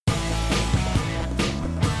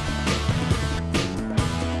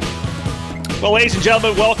Well, ladies and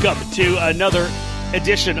gentlemen, welcome to another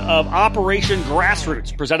edition of Operation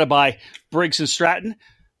Grassroots, presented by Briggs & Stratton,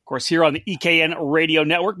 of course, here on the EKN Radio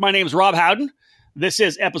Network. My name is Rob Howden. This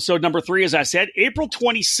is episode number 3, as I said, April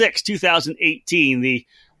 26, 2018, the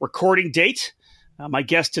recording date. My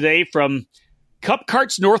guest today from Cup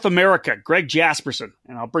Karts North America, Greg Jasperson.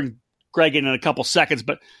 And I'll bring Greg in a couple seconds,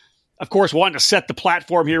 but of course, wanting to set the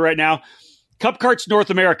platform here right now. Cup Karts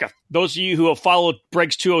North America. Those of you who have followed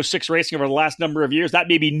Briggs 206 racing over the last number of years, that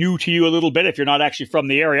may be new to you a little bit if you're not actually from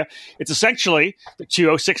the area. It's essentially the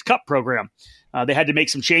 206 Cup program. They had to make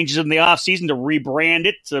some changes in the offseason to rebrand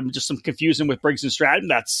it. Just some confusion with Briggs & Stratton.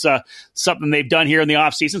 That's something they've done here in the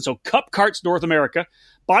offseason. So Cup Karts North America.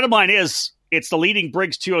 Bottom line is, it's the leading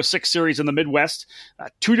Briggs 206 series in the Midwest.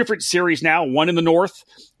 2 different series now, one in the north,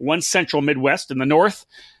 one central Midwest. In the north,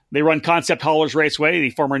 they run Concept Haulers Raceway, the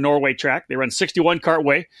former Norway track. They run 61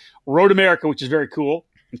 Kartway, Road America, which is very cool,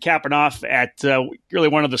 and capping off at really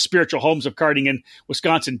one of the spiritual homes of karting in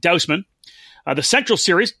Wisconsin, Dousman. The Central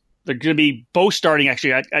Series, they're going to be both starting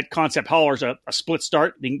actually at Concept Haulers, a split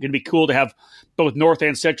start. It's going to be cool to have both North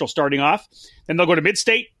and Central starting off. Then they'll go to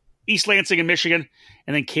Midstate, East Lansing in Michigan,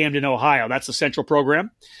 and then Camden, Ohio. That's the Central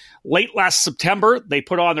program. Late last September, they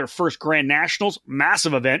put on their first Grand Nationals,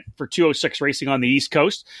 massive event for 206 racing on the East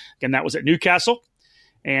Coast. Again, that was at Newcastle.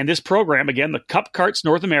 And this program, again, the Cup Karts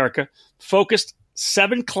North America, focused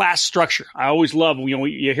 7-class structure. I always love,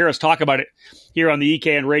 you hear us talk about it here on the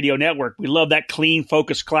EKN Radio Network. We love that clean,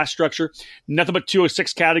 focused class structure. Nothing but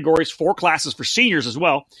 206 categories, 4 classes for seniors as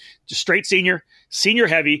well. Just straight senior, senior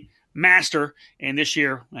heavy, master, and this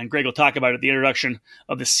year, and Greg will talk about it, the introduction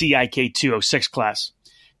of the CIK 206 class.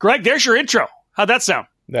 Greg, there's your intro. How'd that sound?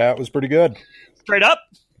 That was pretty good. Straight up?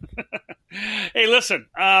 Hey, listen,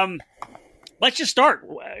 let's just start.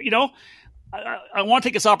 I want to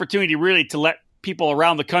take this opportunity really to let people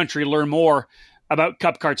around the country learn more about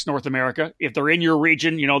Cup Karts North America. If they're in your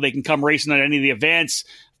region, they can come racing at any of the events.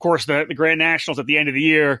 Of course, the Grand Nationals at the end of the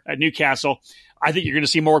year at Newcastle. I think you're going to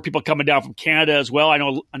see more people coming down from Canada as well. I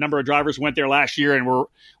know a number of drivers went there last year and were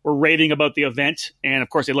raving about the event. And, of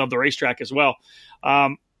course, they love the racetrack as well.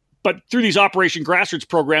 But through these Operation Grassroots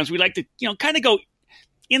programs, we like to, kind of go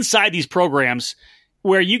inside these programs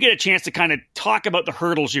where you get a chance to kind of talk about the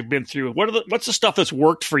hurdles you've been through. What's the stuff that's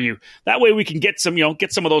worked for you? That way we can get some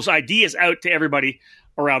of those ideas out to everybody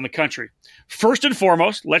around the country. First and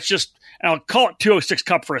foremost, and I'll call it 206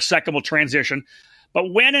 Cup for a second, we'll transition.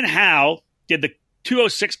 But when and how did the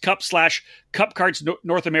 206 Cup / Cup Karts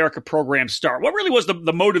North America program start? What really was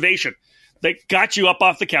the motivation that got you up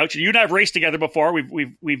off the couch? And you and I have raced together before.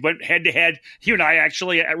 We've went head to head. You and I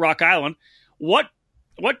actually at Rock Island. What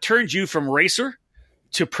turned you from racer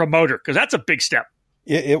to promoter? Because that's a big step.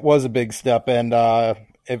 It was a big step, and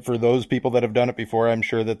for those people that have done it before, I'm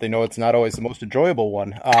sure that they know it's not always the most enjoyable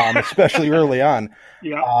one, especially early on.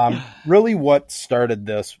 Yeah. Really, what started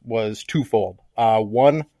this was twofold.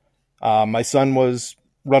 One, my son was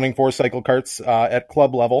running 4-cycle karts at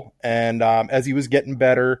club level, and as he was getting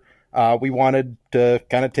better, we wanted to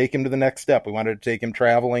kind of take him to the next step. We wanted to take him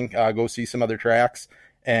traveling, go see some other tracks.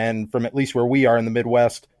 And from at least where we are in the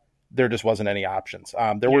Midwest, there just wasn't any options.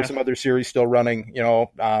 There were some other series still running,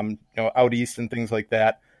 out east and things like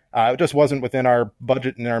that. It just wasn't within our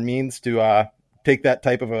budget and our means to take that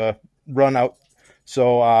type of a run out.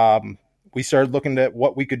 So we started looking at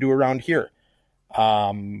what we could do around here.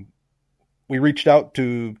 We reached out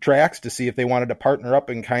to tracks to see if they wanted to partner up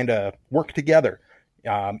and kind of work together.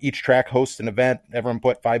 Each track hosts an event. Everyone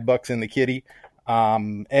put $5 in the kitty.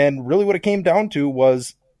 And really what it came down to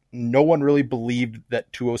was no one really believed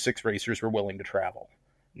that 206 racers were willing to travel.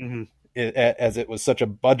 Mm-hmm. As it was such a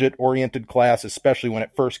budget-oriented class, especially when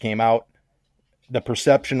it first came out, the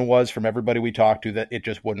perception was from everybody we talked to that it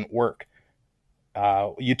just wouldn't work.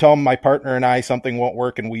 You tell my partner and I something won't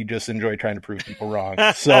work, and we just enjoy trying to prove people wrong.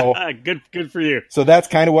 So good for you. So that's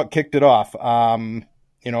kind of what kicked it off.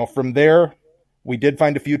 From there, we did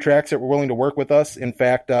find a few tracks that were willing to work with us. In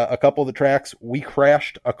fact, a couple of the tracks, we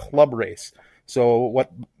crashed a club race. So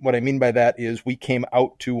what I mean by that is we came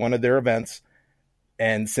out to one of their events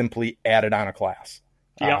and simply added on a class.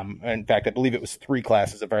 Yeah. In fact, I believe it was 3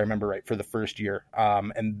 classes, if I remember right, for the first year.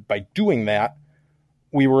 And by doing that,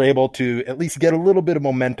 we were able to at least get a little bit of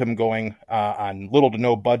momentum going on little to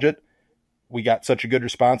no budget. We got such a good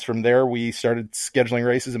response from there. We started scheduling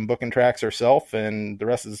races and booking tracks ourselves, and the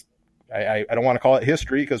rest is, I don't want to call it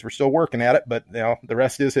history because we're still working at it, but the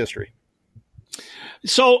rest is history.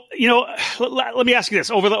 So, let me ask you this.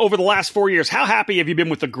 Over the last 4 years, how happy have you been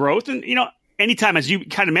with the growth? And, anytime, as you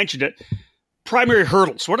kind of mentioned it, primary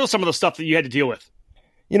hurdles, what are some of the stuff that you had to deal with?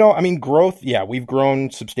 I mean, growth, yeah, we've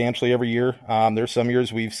grown substantially every year. There's some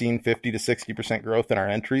years we've seen 50 to 60% growth in our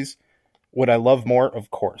entries. Would I love more? Of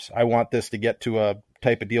course. I want this to get to a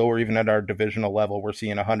type of deal where even at our divisional level, we're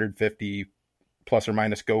seeing 150 plus or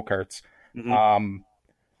minus go-karts. Mm-hmm.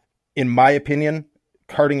 In my opinion,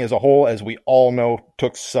 karting as a whole, as we all know,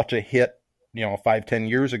 took such a hit, 5-10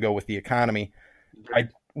 years ago with the economy.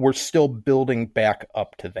 We're still building back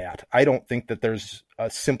up to that. I don't think that there's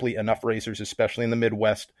simply enough racers, especially in the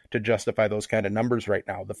Midwest, to justify those kind of numbers right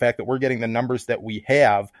now. The fact that we're getting the numbers that we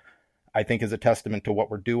have, I think, is a testament to what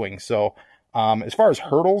we're doing. So as far as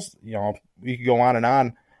hurdles, we could go on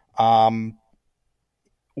and on.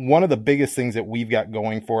 One of the biggest things that we've got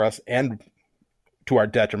going for us, and to our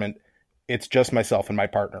detriment, it's just myself and my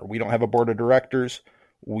partner. We don't have a board of directors.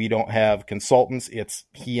 We don't have consultants. It's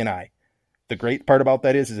he and I. The great part about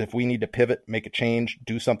that is if we need to pivot, make a change,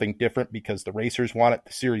 do something different because the racers want it,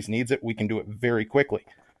 the series needs it, we can do it very quickly.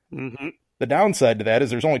 Mm-hmm. The downside to that is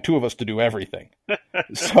there's only two of us to do everything.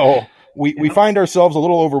 So we find ourselves a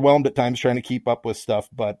little overwhelmed at times trying to keep up with stuff.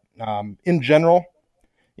 But in general,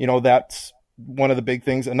 that's one of the big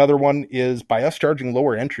things. Another one is by us charging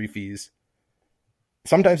lower entry fees,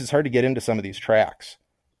 sometimes it's hard to get into some of these tracks.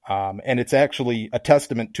 And it's actually a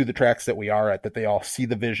testament to the tracks that we are at, that they all see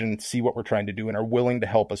the vision, see what we're trying to do, and are willing to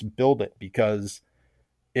help us build it. Because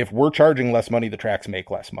if we're charging less money, the tracks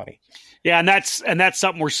make less money. Yeah, and that's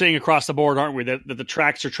something we're seeing across the board, aren't we? That the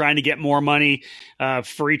tracks are trying to get more money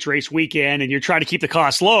for each race weekend, and you're trying to keep the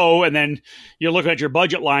costs low. And then you're looking at your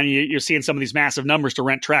budget line, and you're seeing some of these massive numbers to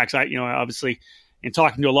rent tracks. Obviously, in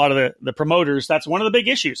talking to a lot of the promoters, that's one of the big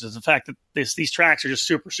issues is the fact that these tracks are just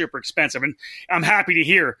super, super expensive. And I'm happy to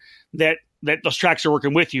hear that those tracks are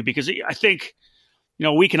working with you, because I think,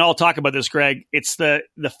 we can all talk about this, Greg. It's the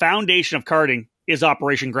foundation of karting is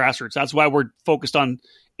Operation Grassroots. That's why we're focused on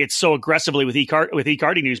it so aggressively with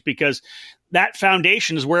eKarting News, because that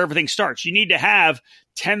foundation is where everything starts. You need to have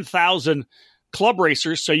 10,000 club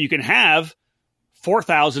racers so you can have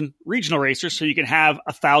 4,000 regional racers, so you can have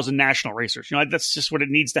 1,000 national racers. That's just what it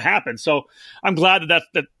needs to happen. So I'm glad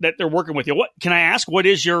that they're working with you. What can I ask? What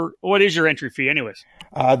is your entry fee, anyways?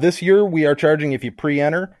 This year we are charging, if you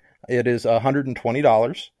pre-enter, it is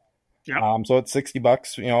 $120. Yeah. So it's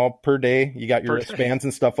 $60, per day. You got your wristbands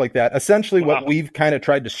and stuff like that. Essentially, what we've kind of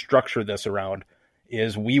tried to structure this around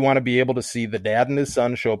is we want to be able to see the dad and his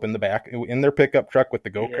son show up in the back in their pickup truck with the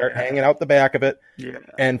go-kart hanging out the back of it. Yeah.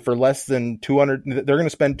 And for less than $200, they're going to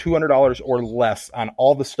spend $200 or less on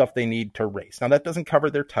all the stuff they need to race. Now, that doesn't cover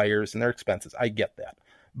their tires and their expenses. I get that.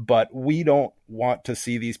 But we don't want to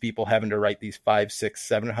see these people having to write these $500,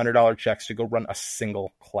 $600, $700 checks to go run a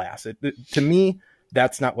single class. To me,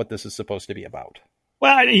 that's not what this is supposed to be about.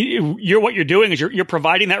 Well, what you're doing is you're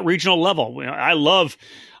providing that regional level. I loved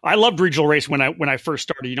regional race when I first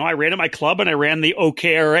started. I ran at my club and I ran the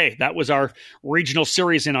OKRA. That was our regional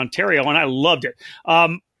series in Ontario, and I loved it.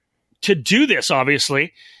 To do this,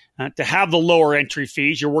 obviously, to have the lower entry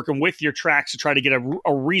fees, you're working with your tracks to try to get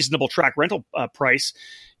a reasonable track rental price.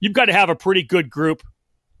 You've got to have a pretty good group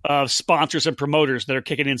of sponsors and promoters that are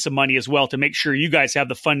kicking in some money as well to make sure you guys have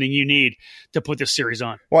the funding you need to put this series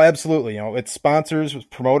on. Well, absolutely. It's sponsors,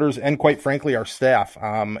 promoters, and quite frankly, our staff.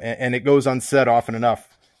 And it goes unsaid often enough.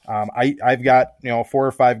 I've got, 4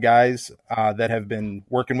 or 5 guys that have been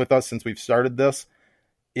working with us since we've started this.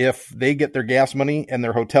 If they get their gas money and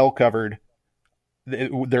their hotel covered,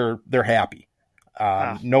 they're happy.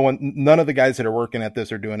 None of the guys that are working at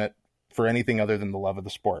this are doing it for anything other than the love of the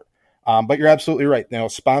sport. But you're absolutely right.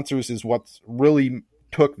 Sponsors is what's really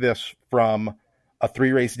took this from a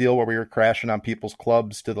 3-race deal where we were crashing on people's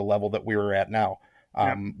clubs to the level that we were at now.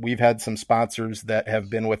 We've had some sponsors that have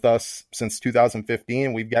been with us since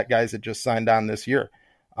 2015. We've got guys that just signed on this year.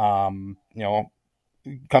 Companies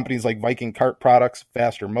like Viking Kart Products,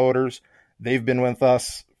 Faster Motors, they've been with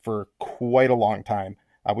us for quite a long time.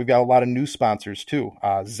 We've got a lot of new sponsors too.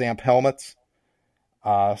 Zamp Helmets,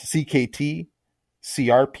 CKT,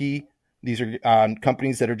 CRP. These are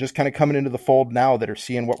companies that are just kind of coming into the fold now that are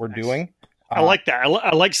seeing what we're doing. I like that.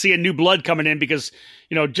 I like seeing new blood coming in because,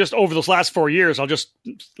 just over those last 4 years,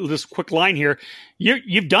 this quick line here,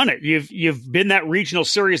 you've done it. You've been that regional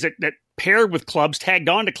series that paired with clubs, tagged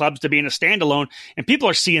on to clubs to being a standalone, and people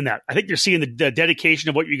are seeing that. I think they're seeing the dedication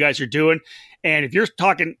of what you guys are doing, And if you're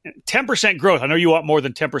talking 10% growth, I know you want more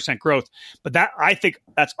than 10% growth, but that, I think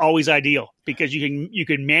that's always ideal, because you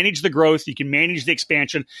can manage the growth, you can manage the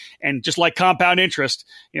expansion, and just like compound interest,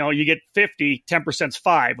 you get 50, 10% is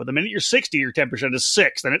 5. But the minute you're 60, your 10% is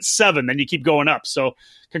 6, then it's 7, then you keep going up. So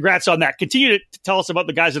congrats on that. Continue to tell us about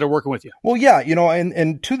the guys that are working with you. Well, yeah,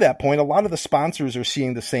 and to that point, a lot of the sponsors are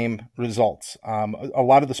seeing the same results. A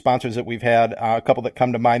lot of the sponsors that we've had, a couple that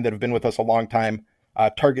come to mind that have been with us a long time,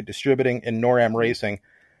 Target Distributing and NorAm Racing,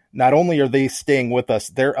 not only are they staying with us,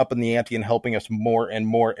 they're up in the ante and helping us more and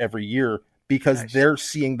more every year, because they're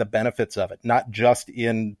seeing the benefits of it, not just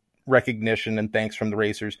in recognition and thanks from the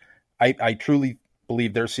racers. I truly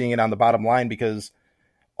believe they're seeing it on the bottom line, because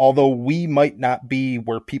although we might not be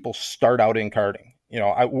where people start out in karting,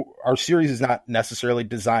 our series is not necessarily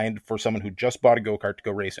designed for someone who just bought a go-kart to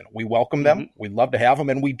go racing. We welcome them. We'd love to have them,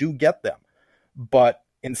 and we do get them. But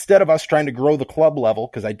instead of us trying to grow the club level,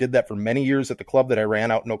 because I did that for many years at the club that I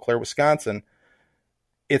ran out in Eau Claire, Wisconsin,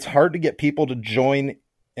 it's hard to get people to join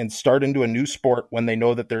and start into a new sport when they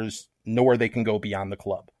know that there's nowhere they can go beyond the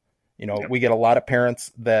club. We get a lot of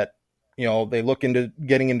parents that, they look into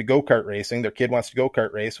getting into go-kart racing. Their kid wants to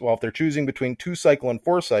go-kart race. Well, if they're choosing between 2-cycle and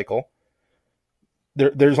 4-cycle,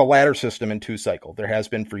 there's a ladder system in 2-cycle. There has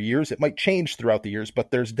been for years. It might change throughout the years,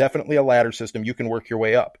 but there's definitely a ladder system. You can work your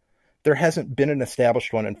way up. There hasn't been an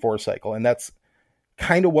established one in 4-cycle, and that's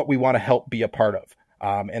kind of what we want to help be a part of.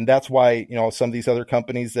 And that's why, some of these other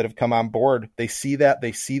companies that have come on board, they see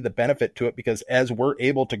the benefit to it, because as we're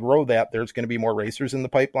able to grow that, there's going to be more racers in the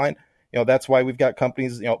pipeline. That's why we've got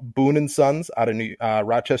companies, Boone and Sons out of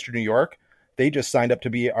Rochester, New York. They just signed up to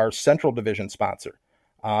be our Central Division sponsor.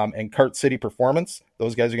 And Kart City Performance,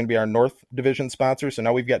 those guys are going to be our North Division sponsor. So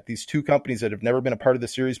now we've got these two companies that have never been a part of the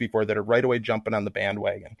series before that are right away jumping on the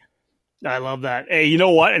bandwagon. I love that. Hey, you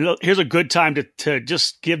know what? And here's a good time to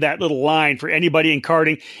just give that little line for anybody in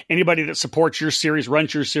karting, anybody that supports your series,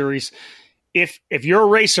 runs your series. If you're a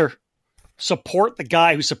racer, support the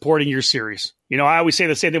guy who's supporting your series. I always say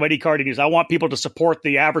the same thing about eKarting News. I want people to support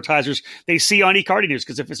the advertisers they see on eKarting News,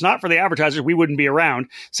 because if it's not for the advertisers, we wouldn't be around.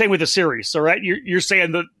 Same with the series. So, right, you're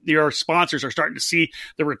saying that your sponsors are starting to see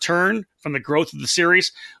the return from the growth of the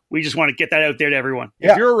series. We just want to get that out there to everyone.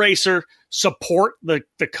 Yeah. If you're a racer, support the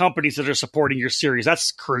companies that are supporting your series.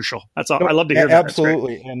 That's crucial. That's all. I love to hear that.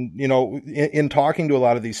 Absolutely. And, in talking to a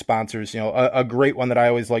lot of these sponsors, a great one that I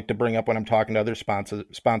always like to bring up when I'm talking to other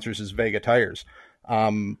sponsors is Vega Tires.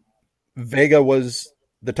 Vega was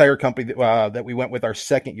the tire company that we went with our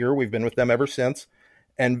second year. We've been with them ever since.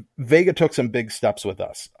 And Vega took some big steps with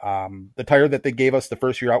us. The tire that they gave us the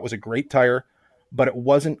first year out was a great tire, but it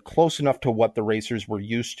wasn't close enough to what the racers were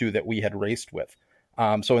used to that we had raced with.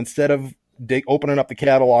 So instead of opening up the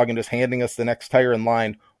catalog and just handing us the next tire in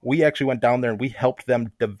line, we actually went down there and we helped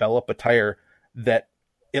them develop a tire that,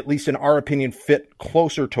 at least in our opinion, fit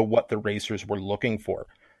closer to what the racers were looking for.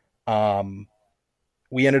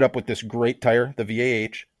 We ended up with this great tire, the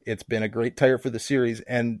VAH. It's been a great tire for the series,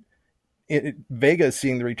 and Vega is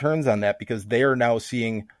seeing the returns on that, because they are now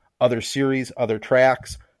seeing other series, other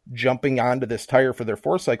tracks jumping onto this tire for their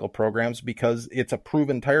 4-cycle programs, because it's a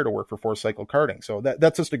proven tire to work for 4-cycle karting. So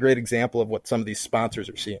that's just a great example of what some of these sponsors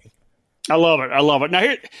are seeing. I love it.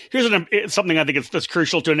 Now here's something I think that's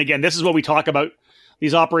crucial to, and again, this is what we talk about,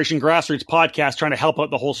 these Operation Grassroots podcasts, trying to help out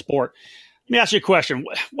the whole sport. Let me ask you a question.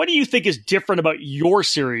 What do you think is different about your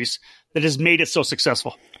series that has made it so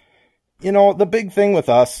successful? The big thing with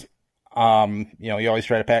us, you always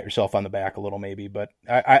try to pat yourself on the back a little, maybe, but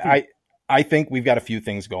I think we've got a few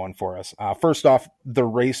things going for us. First off, the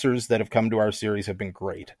racers that have come to our series have been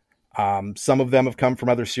great. Some of them have come from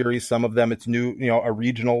other series. Some of them it's new, a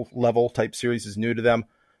regional level type series is new to them,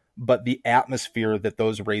 but the atmosphere that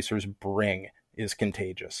those racers bring is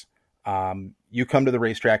contagious. You come to the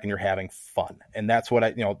racetrack and you're having fun. And that's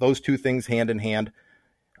what those two things hand in hand.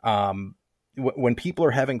 When people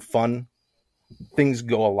are having fun, things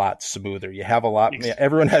go a lot smoother. You have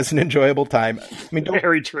everyone has an enjoyable time. I mean,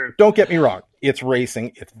 very true. Don't get me wrong. It's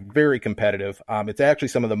racing. It's very competitive. It's actually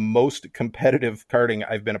some of the most competitive karting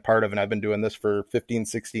I've been a part of. And I've been doing this for 15,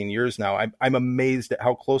 16 years now. I'm amazed at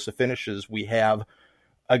how close the finishes we have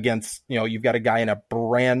against, you've got a guy in a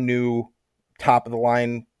brand new top of the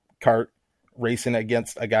line kart racing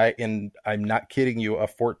against a guy in, I'm not kidding you, a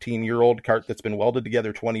 14-year-old kart that's been welded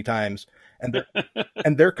together 20 times. And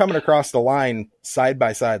they're coming across the line side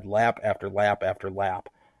by side, lap after lap after lap.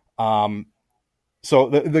 So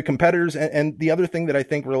the competitors, and the other thing that I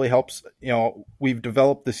think really helps, we've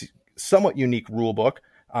developed this somewhat unique rule book.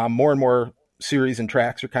 More and more series and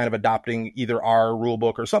tracks are kind of adopting either our rule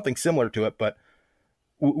book or something similar to it, but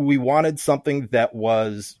we wanted something that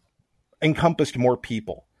was encompassed more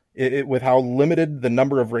people. With how limited the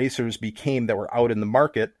number of racers became that were out in the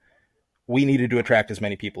market, we needed to attract as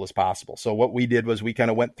many people as possible. So what we did was we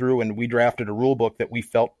kind of went through and we drafted a rule book that we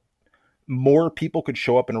felt more people could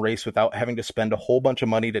show up and race without having to spend a whole bunch of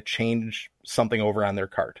money to change something over on their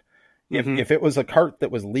cart. If it was a cart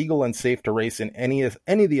that was legal and safe to race in any of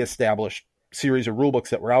the established series of rule books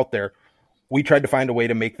that were out there, we tried to find a way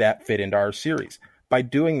to make that fit into our series. By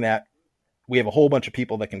doing that, we have a whole bunch of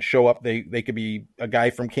people that can show up. They could be a guy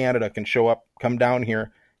from Canada can show up, come down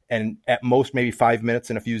here, and at most maybe 5 minutes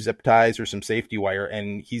and a few zip ties or some safety wire,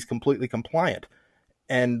 and he's completely compliant.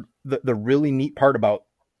 And the really neat part about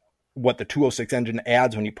what the 206 engine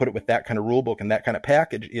adds when you put it with that kind of rule book and that kind of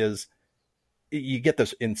package is you get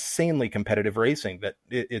this insanely competitive racing that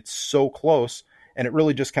it's so close, and it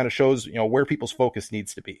really just kind of shows, where people's focus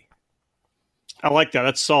needs to be. I like that.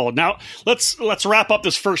 That's solid. Now let's wrap up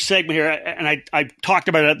this first segment here. And I talked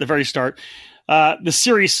about it at the very start. The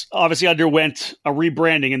series obviously underwent a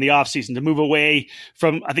rebranding in the off season to move away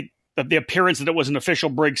from, I think, the appearance that it was an official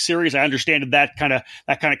Briggs series. I understand that kind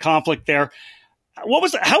of conflict there. How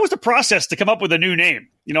was the process to come up with a new name?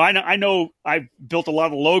 I know I've built a lot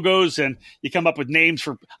of logos, and you come up with names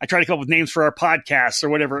I try to come up with names for our podcasts or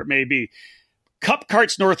whatever it may be. Cup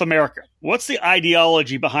Karts North America. What's the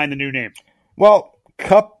ideology behind the new name? Well,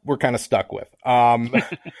 Cup we're kind of stuck with.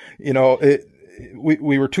 We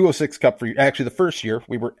were 206 Cup for actually the first year.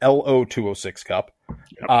 We were LO 206 Cup.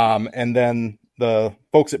 Yep. And then the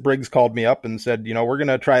folks at Briggs called me up and said, we're going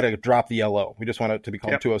to try to drop the LO. We just want it to be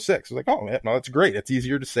called 206. I was like, oh, no, that's great. It's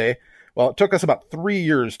easier to say. Well, it took us about 3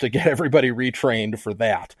 years to get everybody retrained for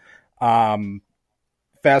that.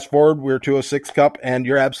 Fast forward, we're 206 Cup, and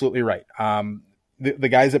you're absolutely right. The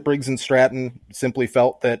guys at Briggs and Stratton simply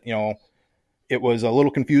felt that, it was a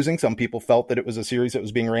little confusing. Some people felt that it was a series that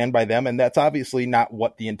was being ran by them, and that's obviously not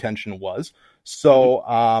what the intention was.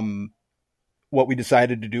 So what we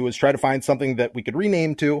decided to do was try to find something that we could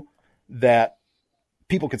rename to that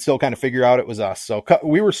people could still kind of figure out it was us. So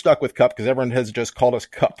we were stuck with Cup because everyone has just called us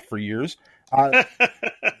Cup for years.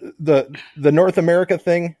 The North America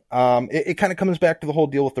thing, it kind of comes back to the whole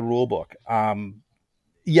deal with the rule book.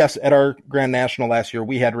 Yes, at our Grand National last year,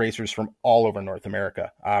 we had racers from all over North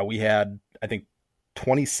America. We had, I think,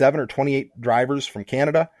 27 or 28 drivers from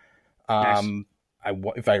Canada. Nice.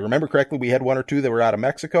 If I remember correctly, we had one or two that were out of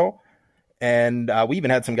Mexico. And we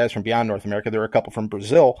even had some guys from beyond North America. There were a couple from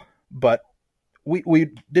Brazil. But we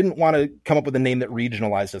didn't want to come up with a name that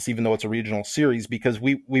regionalized us, even though it's a regional series, because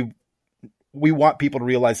we want people to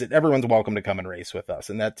realize that everyone's welcome to come and race with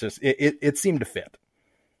us. And that just, it seemed to fit.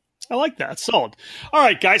 I like that. Solid. All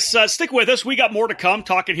right, guys, stick with us. We got more to come.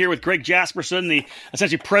 Talking here with Greg Jasperson, the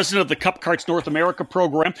essentially president of the Cup Karts North America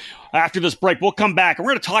program. After this break, we'll come back and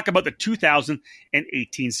we're going to talk about the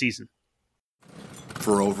 2018 season.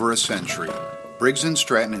 For over a century, Briggs &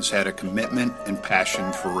 Stratton has had a commitment and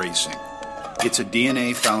passion for racing. It's a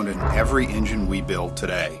DNA found in every engine we build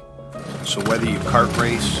today. So whether you kart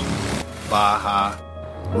race, Baja,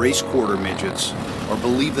 race quarter midgets, or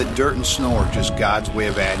believe that dirt and snow are just God's way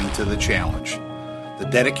of adding to the challenge, the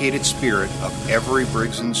dedicated spirit of every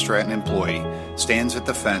Briggs & Stratton employee stands at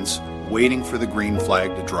the fence waiting for the green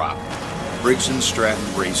flag to drop. Briggs &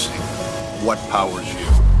 Stratton Racing. What powers you?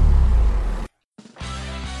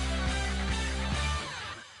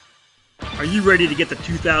 Are you ready to get the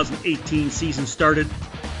 2018 season started?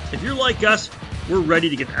 If you're like us, we're ready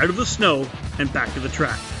to get out of the snow and back to the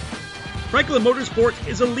track. Franklin Motorsports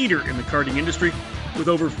is a leader in the karting industry. With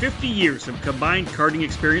over 50 years of combined karting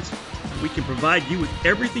experience, we can provide you with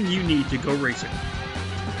everything you need to go racing.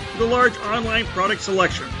 With a large online product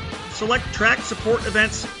selection, select track support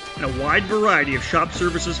events, and a wide variety of shop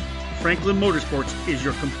services, Franklin Motorsports is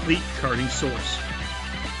your complete karting source.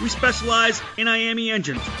 We specialize in IAME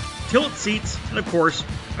engines, tilt seats, and of course,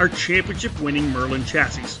 our championship-winning Merlin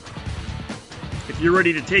chassis. If you're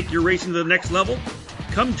ready to take your racing to the next level,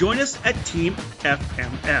 come join us at Team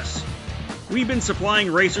FMS. We've been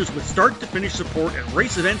supplying racers with start-to-finish support at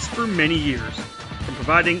race events for many years. From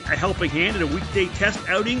providing a helping hand at a weekday test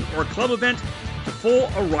outing or club event, to full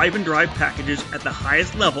arrive and drive packages at the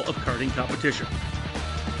highest level of karting competition.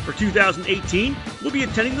 For 2018, we'll be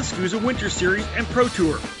attending the SCUSA Winter Series and Pro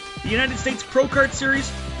Tour, the United States Pro Kart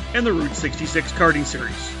Series, and the Route 66 Karting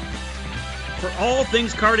Series. For all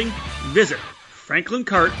things karting, visit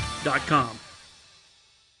franklinkart.com.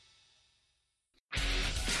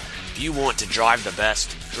 If you want to drive the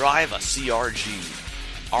best, drive a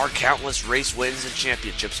CRG. Our countless race wins and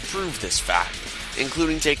championships prove this fact,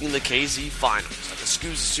 including taking the KZ Finals at the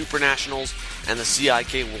SCUSA Super Nationals and the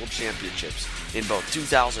CIK World Championships in both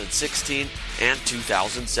 2016 and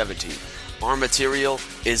 2017. Our material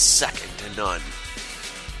is second to none.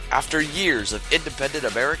 After years of independent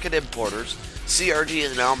American importers, CRG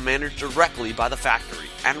is now managed directly by the factory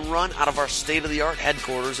and run out of our state-of-the-art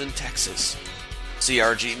headquarters in Texas.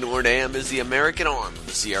 CRG Nordam is the American arm of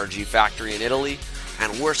the CRG factory in Italy,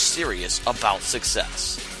 and we're serious about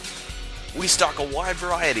success. We stock a wide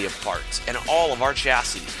variety of parts in all of our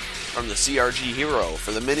chassis, from the CRG Hero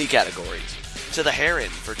for the mini categories, to the Heron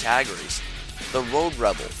for tag racing, the Road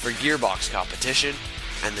Rebel for gearbox competition,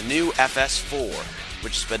 and the new FS4,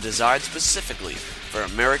 which has been designed specifically for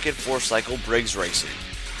American four-cycle Briggs racing.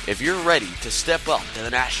 If you're ready to step up to the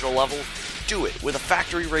national level, do it with a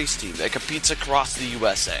factory race team that competes across the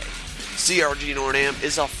USA. CRG Nordam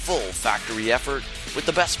is a full factory effort with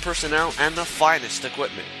the best personnel and the finest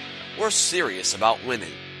equipment. We're serious about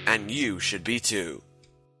winning, and you should be too.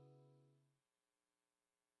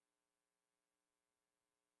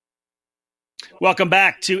 Welcome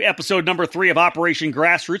back to episode number 3 of Operation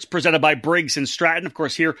Grassroots, presented by Briggs & Stratton, of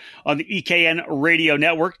course, here on the EKN Radio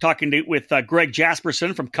Network, talking with Greg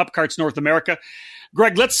Jasperson from Cup Karts North America.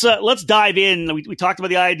 Greg, let's dive in. We talked about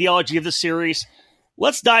the ideology of the series.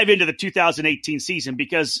 Let's dive into the 2018 season,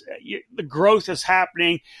 because the growth is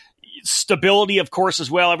happening. Stability, of course, as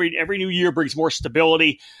well. Every new year brings more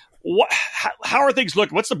stability. How are things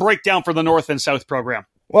looking? What's the breakdown for the North and South program?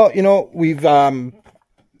 Well, we've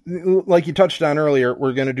like you touched on earlier,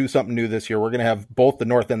 we're going to do something new this year. We're going to have both the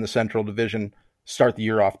North and the Central Division start the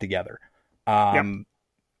year off together.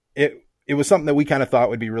 It was something that we kind of thought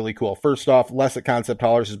would be really cool. First off, Les at Concept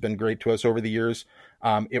Haulers has been great to us over the years.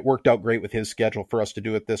 It worked out great with his schedule for us to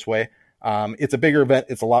do it this way. It's a bigger event.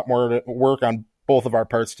 It's a lot more work on both of our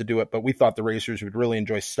parts to do it, but we thought the racers would really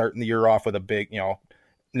enjoy starting the year off with a big,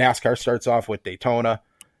 NASCAR starts off with Daytona.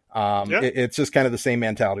 It's just kind of the same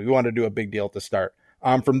mentality. We wanted to do a big deal at the start.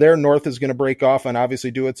 From there, North is going to break off and obviously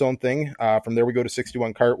do its own thing. From there, we go to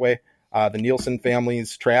 61 Cartway, the Nielsen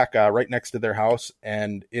family's track right next to their house,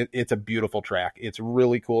 and it's a beautiful track. It's a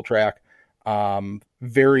really cool track. It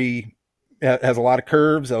has a lot of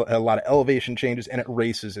curves, a lot of elevation changes, and it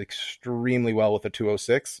races extremely well with a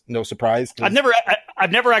 206. No surprise. I've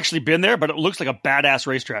never actually been there, but it looks like a badass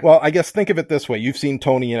racetrack. Well, I guess think of it this way: you've seen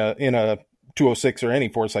Tony in a 206 or any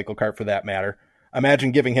four-cycle kart for that matter.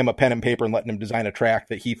 Imagine giving him a pen and paper and letting him design a track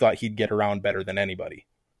that he thought he'd get around better than anybody.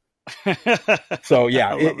 So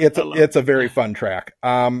yeah, it's a very fun track.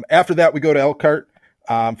 After that, we go to Elkhart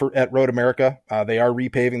at Road America. They are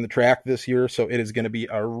repaving the track this year, so it is going to be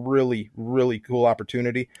a really, really cool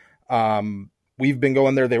opportunity. We've been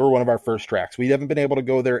going there. They were one of our first tracks. We haven't been able to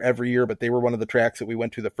go there every year, but they were one of the tracks that we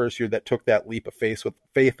went to the first year that took that leap of faith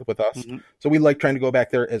with us. Mm-hmm. So we like trying to go back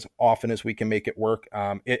there as often as we can make it work.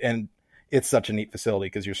 And it's such a neat facility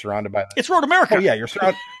because you're surrounded by... It's Road America. Oh, yeah, you're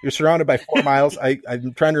surrounded by 4 miles.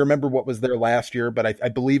 I'm trying to remember what was there last year, but I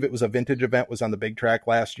believe it was a vintage event was on the big track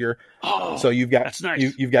last year. Oh, so you've got that's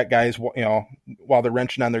nice. You've got guys, while they're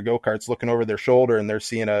wrenching on their go-karts, looking over their shoulder, and they're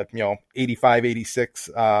seeing a 85, 86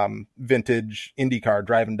 vintage Indy car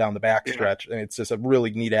driving down the backstretch. Yeah. And it's just a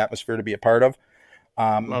really neat atmosphere to be a part of.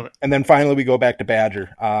 Love it. And then finally we go back to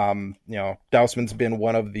Badger. Dousman's been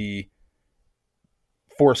one of the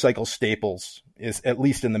four-cycle staples, is at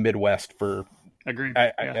least in the Midwest for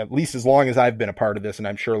at least as long as I've been a part of this, and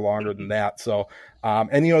I'm sure longer than that. So,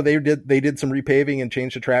 they did some repaving and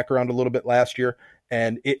changed the track around a little bit last year,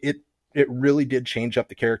 and it really did change up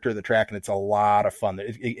the character of the track, and it's a lot of fun.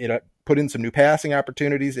 It put in some new passing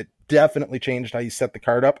opportunities. It definitely changed how you set the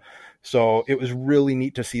kart up. So it was really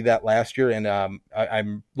neat to see that last year, and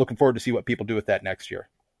I'm looking forward to see what people do with that next year.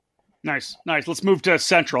 Nice. Let's move to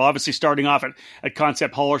Central. Obviously, starting off at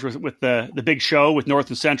Concept Haulers with the big show with North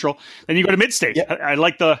and Central. Then you go to Mid-State. Yep. I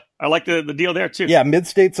like the deal there too. Yeah,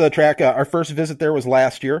 Mid-State's a track. Our first visit there was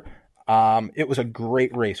last year. It was a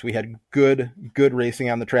great race. We had good racing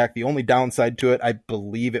on the track. The only downside to it, I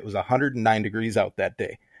believe, it was 109 degrees out that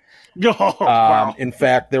day. Oh, wow. In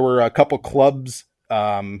fact, there were a couple clubs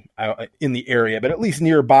in the area, but at least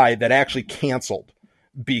nearby, that actually canceled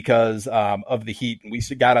because of the heat. We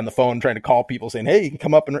got on the phone trying to call people saying, hey, you can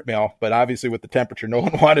come up and but obviously with the temperature, no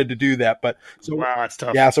one wanted to do that. But so wow, that's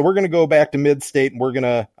tough. Yeah, so we're going to go back to Mid-State, and we're going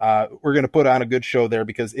to put on a good show there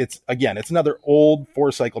because it's another old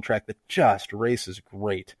four-cycle track that just races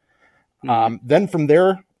great. Mm-hmm. Then from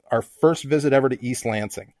there, our first visit ever to East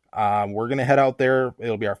Lansing. We're going to head out there.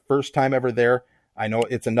 It'll be our first time ever there. I know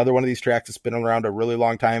it's another one of these tracks that's been around a really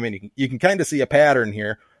long time, and you can kind of see a pattern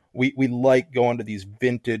here. We like going to these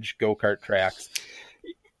vintage go-kart tracks.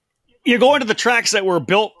 You're going to the tracks that were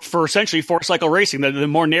built for essentially four-cycle racing, the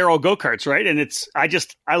more narrow go-karts, right? And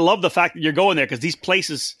I love the fact that you're going there because these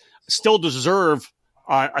places still deserve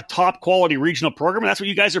a top quality regional program, and that's what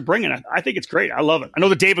you guys are bringing. I think it's great. I love it. I know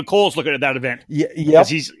that David Cole's looking at that event. Yeah,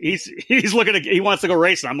 he's looking at, he wants to go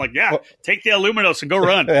racing. I'm like, take the Aluminos and go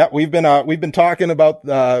run. Yeah, we've been talking about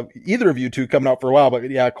either of you two coming out for a while, but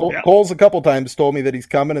Cole's a couple times told me that he's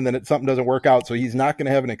coming, and then something doesn't work out, so he's not going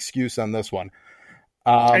to have an excuse on this one.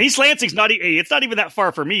 And East Lansing's it's not even that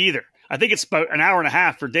far for me either. I think it's about an hour and a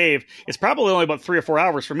half for Dave. It's probably only about 3 or 4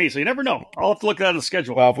 hours for me, so you never know. I'll have to look at the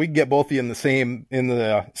schedule. Well, if we can get both of you in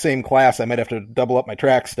the same class, I might have to double up my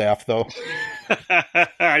track staff, though.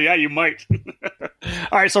 Yeah, you might.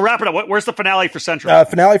 All right, so wrap it up. Where's the finale for Central?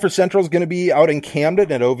 Finale for Central is going to be out in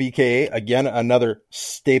Camden at OVKA. Again, another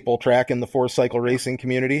staple track in the four-cycle racing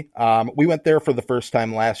community. We went there for the first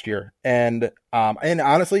time last year, and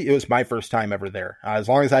honestly, it was my first time ever there. As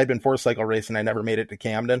long as I had been four-cycle racing, I never made it to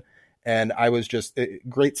Camden. And I was just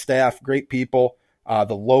great staff, great people.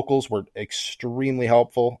 The locals were extremely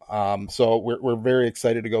helpful. So we're very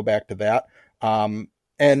excited to go back to that.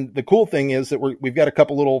 And the cool thing is that we've got a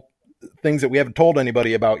couple little things that we haven't told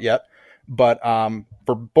anybody about yet. But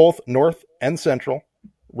for both North and Central,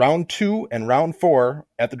 round 2 and round 4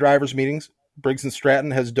 at the drivers' meetings, Briggs & Stratton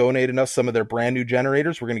has donated us some of their brand new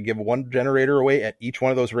generators. We're going to give one generator away at each one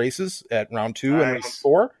of those races at round 2 and round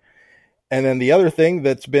 4. And then the other thing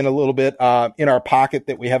that's been a little bit in our pocket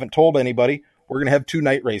that we haven't told anybody, we're going to have 2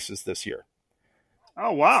 night races this year.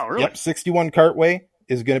 Oh, wow. Really? Yep. 61 Cartway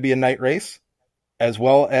is going to be a night race, as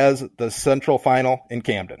well as the Central Final in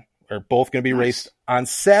Camden. They're both going to be raced on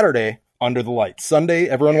Saturday under the lights. Sunday,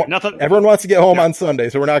 everyone wants to get home on Sunday,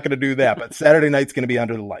 so we're not going to do that. But Saturday night's going to be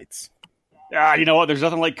under the lights. You know what? There's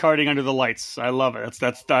nothing like karting under the lights. I love it.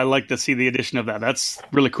 I like to see the addition of that. That's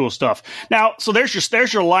really cool stuff. Now, so there's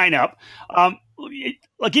your lineup. I'll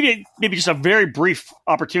give you maybe just a very brief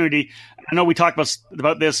opportunity. I know we talked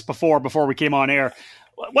about this before we came on air.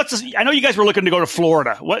 I know you guys were looking to go to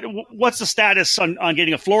Florida. What's the status on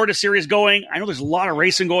getting a Florida series going? I know there's a lot of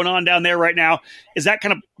racing going on down there right now. Is that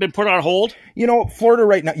kind of been put on hold? Florida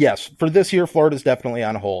right now, yes. For this year, Florida's definitely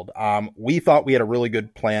on hold. We thought we had a really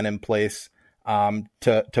good plan in place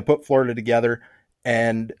to put Florida together.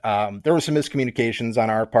 And there were some miscommunications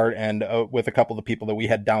on our part and with a couple of the people that we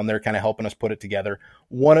had down there kind of helping us put it together.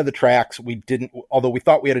 One of the tracks we didn't, although we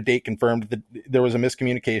thought we had a date confirmed, there was a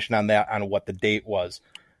miscommunication on what the date was.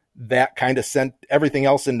 That kind of sent everything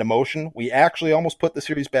else into motion. We actually almost put the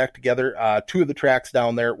series back together. 2 of the tracks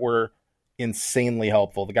down there were insanely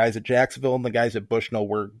helpful. The guys at Jacksonville and the guys at Bushnell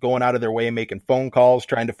were going out of their way, making phone calls,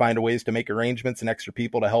 trying to find ways to make arrangements and extra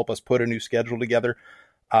people to help us put a new schedule together.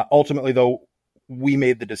 Ultimately, though, we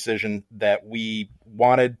made the decision that we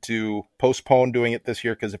wanted to postpone doing it this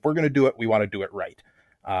year because if we're going to do it, we want to do it right.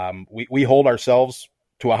 We hold ourselves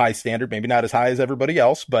to a high standard, maybe not as high as everybody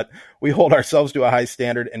else, but we hold ourselves to a high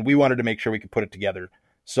standard, and we wanted to make sure we could put it together.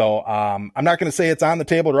 So I'm not going to say it's on the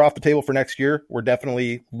table or off the table for next year. We're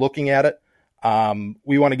definitely looking at it.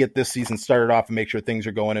 We want to get this season started off and make sure things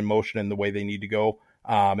are going in motion in the way they need to go,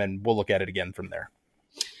 and we'll look at it again from there.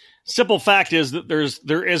 Simple fact is that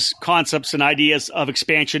there is concepts and ideas of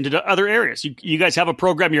expansion to other areas. You guys have a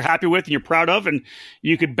program you're happy with and you're proud of, and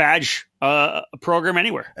you could badge a program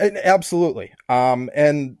anywhere. Absolutely.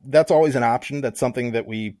 And that's always an option. That's something that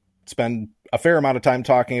we spend a fair amount of time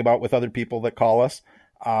talking about with other people that call us.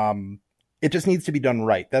 It just needs to be done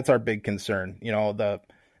right. That's our big concern. The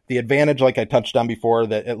advantage, like I touched on before,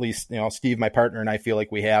 that at least, Steve, my partner, and I feel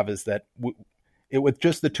like we have is that with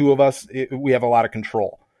just the 2 of us, we have a lot of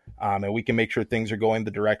control. And we can make sure things are going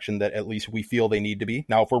the direction that at least we feel they need to be.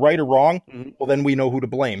 Now, if we're right or wrong, well, then we know who to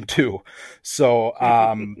blame too. So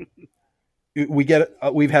we've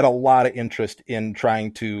had a lot of interest in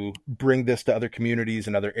trying to bring this to other communities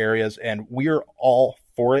and other areas, and we're all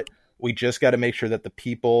for it. We just got to make sure that the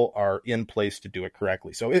people are in place to do it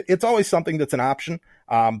correctly. So it's always something that's an option.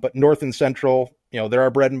 But North and Central, they're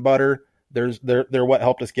our bread and butter. They're what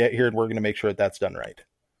helped us get here, and we're going to make sure that that's done right.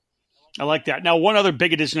 I like that. Now, one other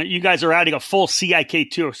big addition, you guys are adding a full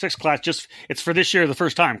CIK 206 class. It's for this year, the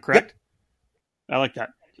first time, correct? Yep. I like that.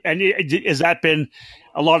 And has that been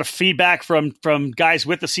a lot of feedback from guys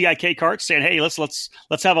with the CIK carts saying, "Hey, let's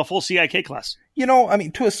have a full CIK class"?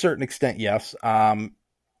 To a certain extent, yes.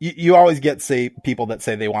 You always get people that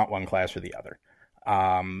say they want one class or the other.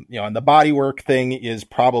 And the bodywork thing is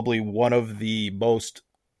probably one of the most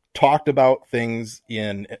talked about things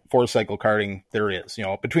in four-cycle karting there is.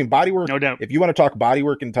 Between bodywork, no doubt. If you want to talk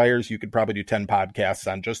bodywork and tires, you could probably do 10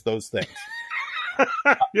 podcasts on just those things.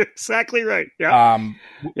 You're exactly right. Yeah.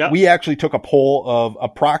 We actually took a poll of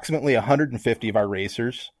approximately 150 of our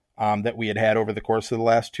racers that we had over the course of the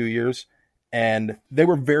last 2 years, and they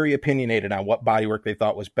were very opinionated on what bodywork they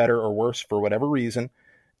thought was better or worse for whatever reason.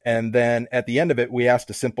 And then at the end of it, we asked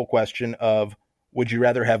a simple question of, would you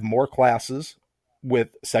rather have more classes with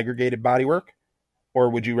segregated bodywork, or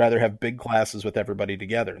would you rather have big classes with everybody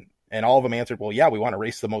together? And all of them answered, well, yeah, we want to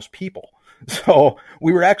race the most people. So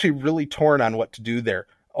we were actually really torn on what to do there.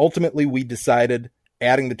 Ultimately, we decided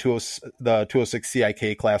adding the 206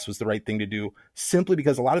 CIK class was the right thing to do, simply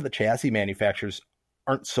because a lot of the chassis manufacturers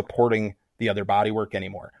aren't supporting the other bodywork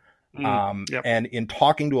anymore. And in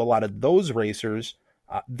talking to a lot of those racers,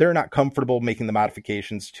 they're not comfortable making the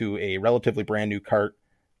modifications to a relatively brand new kart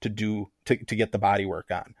to get the bodywork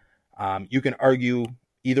on. You can argue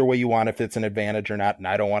either way you want if it's an advantage or not, and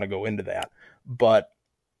I don't want to go into that. But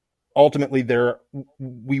ultimately,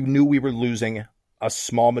 we knew we were losing a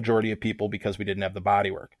small majority of people because we didn't have the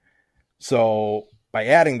bodywork. So by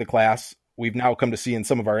adding the class, we've now come to see in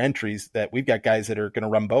some of our entries that we've got guys that are going to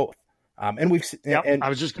run both. And we've, and I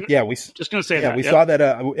was just going to say that. We saw that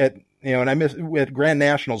at Grand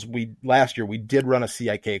Nationals last year we did run a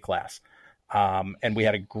CIK class, and we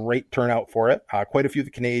had a great turnout for it. Quite a few of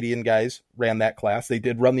the Canadian guys ran that class. They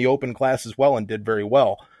did run the open class as well and did very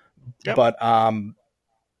well. Yep. But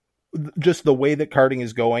just the way that karting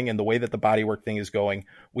is going and the way that the bodywork thing is going,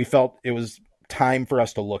 we felt it was time for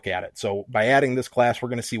us to look at it. So by adding this class, we're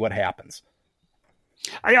going to see what happens.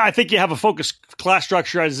 I think you have a focused class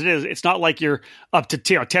structure as it is. It's not like you're up to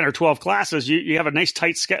 10 or 12 classes. You have a nice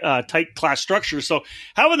tight class structure. So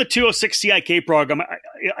having the 206 CIK program,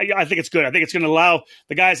 I think it's good. I think it's going to allow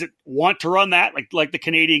the guys that want to run that, like the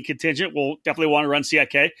Canadian contingent, will definitely want to run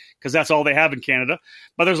CIK because that's all they have in Canada.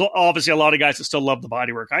 But there's obviously a lot of guys that still love the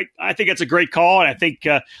bodywork. I think it's a great call, and I think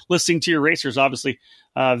listening to your racers, obviously,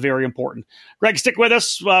 very important. Greg, stick with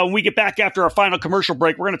us. When we get back after our final commercial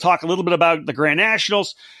break, we're going to talk a little bit about the Grand Nationals,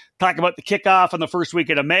 talk about the kickoff on the first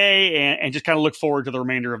weekend of May, and just kind of look forward to the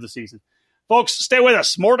remainder of the season. Folks, stay with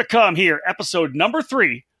us. More to come here. Episode number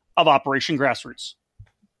 3 of Operation Grassroots.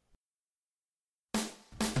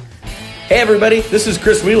 Hey everybody, this is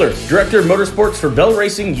Chris Wheeler, Director of Motorsports for Bell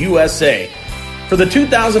Racing USA. For the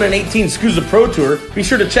 2018 SCUSA Pro Tour, be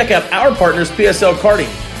sure to check out our partners PSL Karting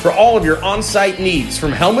for all of your on-site needs,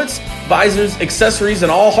 from helmets, visors, accessories,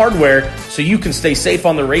 and all hardware, so you can stay safe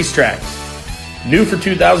on the racetrack. New for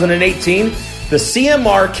 2018, the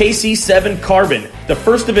CMR KC7 Carbon, the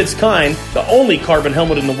first of its kind, the only carbon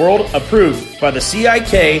helmet in the world approved by the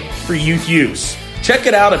CIK for youth use. Check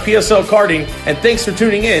it out at PSL Karting, and thanks for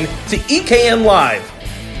tuning in to EKN Live.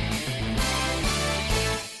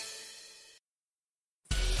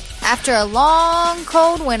 After a long,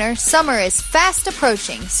 cold winter, summer is fast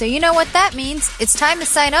approaching, so you know what that means. It's time to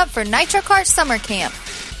sign up for Nitro Kart Summer Camp.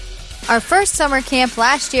 Our first summer camp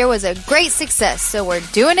last year was a great success, so we're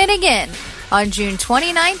doing it again on June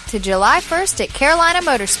 29th to July 1st at Carolina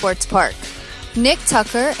Motorsports Park. Nick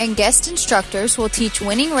Tucker and guest instructors will teach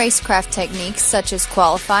winning racecraft techniques such as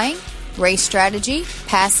qualifying, race strategy,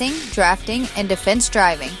 passing, drafting, and defense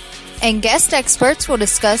driving. And guest experts will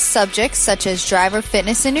discuss subjects such as driver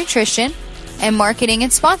fitness and nutrition, and marketing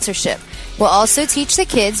and sponsorship. We'll also teach the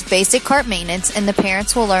kids basic kart maintenance, and the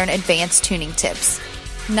parents will learn advanced tuning tips.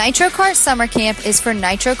 Nitro Kart Summer Camp is for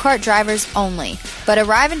Nitro Kart drivers only, but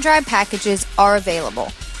Arrive and Drive packages are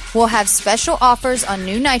available. We'll have special offers on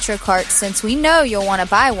new Nitro Karts since we know you'll want to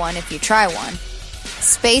buy one if you try one.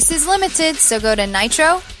 Space is limited, so go to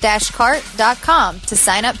nitro-kart.com to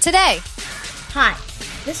sign up today. Hi.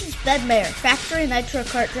 This is Ben Mayer, factory Nitro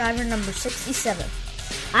Kart driver number 67.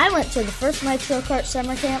 I went to the first Nitro Kart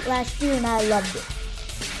summer camp last year and I loved it.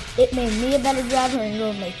 It made me a better driver and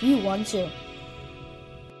it'll make you one too.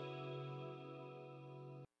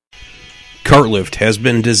 Kartlift has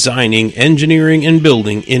been designing, engineering, and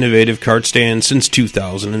building innovative kart stands since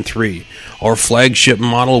 2003. Our flagship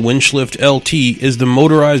model Winchlift LT is the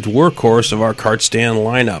motorized workhorse of our kart stand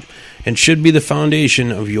lineup and should be the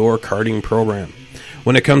foundation of your karting program.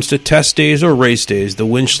 When it comes to test days or race days, the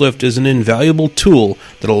Winchlift is an invaluable tool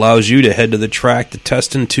that allows you to head to the track to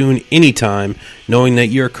test and tune anytime, knowing that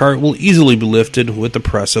your kart will easily be lifted with the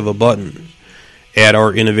press of a button. Add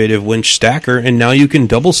our innovative winch stacker, and now you can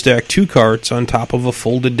double stack 2 carts on top of a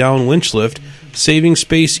folded down Winchlift, saving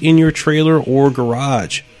space in your trailer or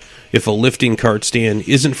garage. If a lifting kart stand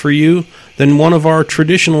isn't for you, then one of our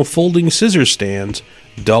traditional folding scissor stands,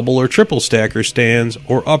 double or triple stacker stands,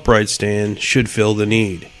 or upright stand should fill the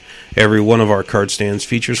need. Every one of our kart stands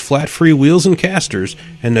features flat-free wheels and casters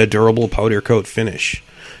and a durable powder coat finish.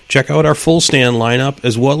 Check out our full stand lineup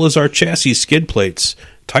as well as our chassis skid plates,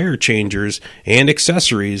 tire changers, and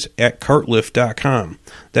accessories at kartlift.com.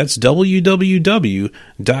 That's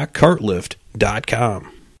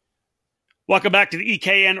www.kartlift.com. Welcome back to the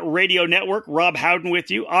EKN Radio Network. Rob Howden with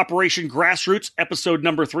you. Operation Grassroots, episode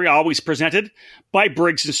number 3, always presented by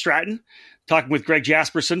Briggs & Stratton. Talking with Greg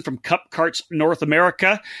Jasperson from Cup Karts North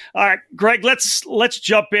America. All right, Greg, let's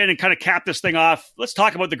jump in and kind of cap this thing off. Let's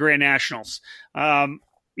talk about the Grand Nationals. Trying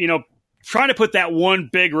to put that one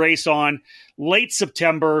big race on late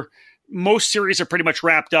September. Most series are pretty much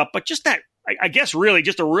wrapped up, but just that, I guess, really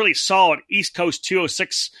just a really solid East Coast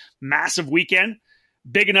 206 massive weekend.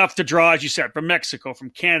 Big enough to draw, as you said, from Mexico, from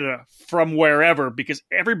Canada, from wherever, because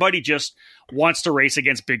everybody just wants to race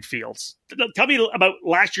against big fields. Tell me about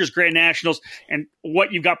last year's Grand Nationals and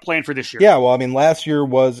what you've got planned for this year. Yeah, well, I mean, last year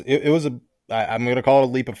was I'm going to call it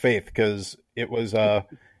a leap of faith, because it was a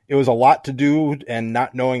lot to do and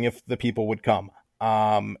not knowing if the people would come.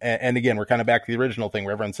 And again, we're kind of back to the original thing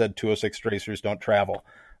where everyone said 206 racers don't travel.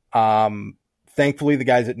 Thankfully, the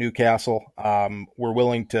guys at Newcastle were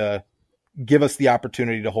willing to give us the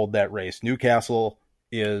opportunity to hold that race. Newcastle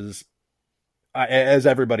is, as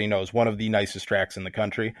everybody knows, one of the nicest tracks in the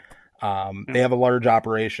country. They have a large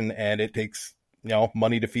operation, and it takes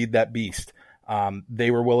money to feed that beast. They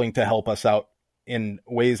were willing to help us out in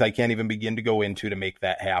ways I can't even begin to go into to make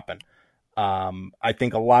that happen. I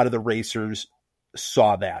think a lot of the racers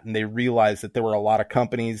saw that, and they realized that there were a lot of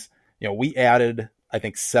companies. We added, I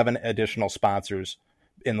think, 7 additional sponsors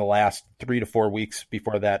in the last 3 to 4 weeks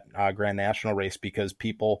before that Grand National race, because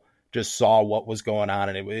people just saw what was going on,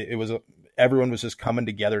 and it was everyone was just coming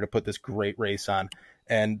together to put this great race on.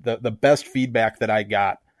 And the best feedback that I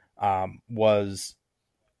got was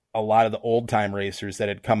a lot of the old time racers that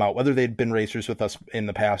had come out, whether they'd been racers with us in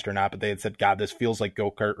the past or not, but they had said, God, this feels like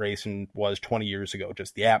go-kart racing was 20 years ago,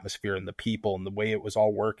 just the atmosphere and the people and the way it was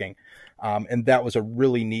all working. And that was a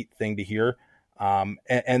really neat thing to hear.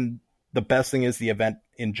 And the best thing is the event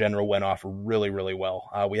in general went off really, really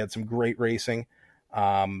well. We had some great racing.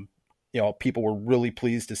 People were really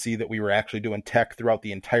pleased to see that we were actually doing tech throughout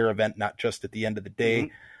the entire event, not just at the end of the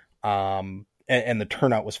day. Mm-hmm. And the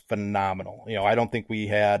turnout was phenomenal. I don't think we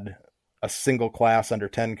had a single class under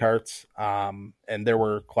 10 carts. And there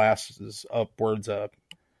were classes upwards of,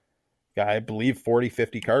 I believe, 40,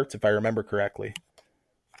 50 carts, if I remember correctly.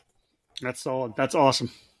 That's solid. That's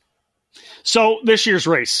awesome. So this year's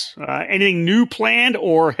race, anything new planned,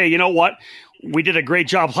 or, hey, you know what? We did a great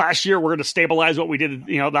job last year. We're going to stabilize what we did,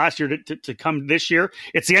 last year to come this year.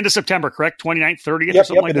 It's the end of September, correct? 29th, 30th, or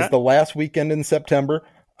something like that? It is the last weekend in September.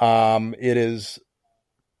 It is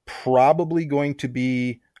probably going to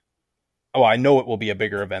be, I know it will be a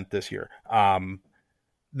bigger event this year.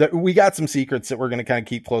 We got some secrets that we're going to kind of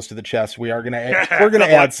keep close to the chest. We're going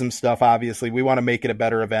to add some stuff. Obviously, we want to make it a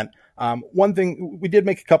better event. One thing, we did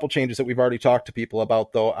make a couple changes that we've already talked to people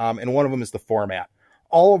about, though. And one of them is the format.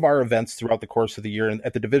 All of our events throughout the course of the year and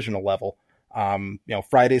at the divisional level,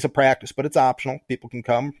 Friday's a practice, but it's optional. People can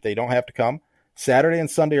come. They don't have to come. Saturday and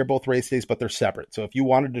Sunday are both race days, but they're separate. So if you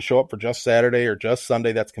wanted to show up for just Saturday or just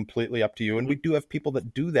Sunday, that's completely up to you. And we do have people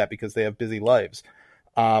that do that because they have busy lives.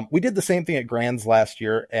 We did the same thing at Grands last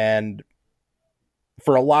year, and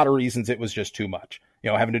for a lot of reasons, it was just too much.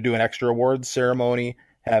 Having to do an extra awards ceremony,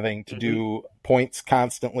 having to do points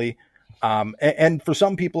constantly. And for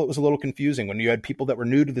some people, it was a little confusing when you had people that were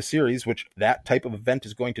new to the series, which that type of event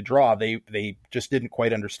is going to draw. They just didn't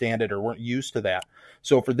quite understand it or weren't used to that.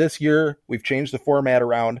 So for this year, we've changed the format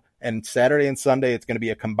around, and Saturday and Sunday, it's going to be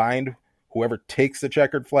a combined. Whoever takes the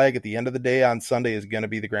checkered flag at the end of the day on Sunday is going to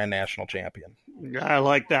be the Grand National champion. I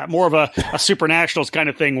like that. More of a Super Nationals kind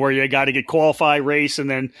of thing where you got to get qualified race and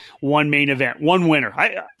then one main event, one winner.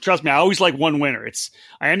 Trust me, I always like one winner.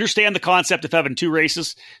 I understand the concept of having 2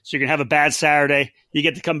 races, so you can have a bad Saturday. You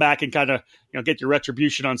get to come back and kind of get your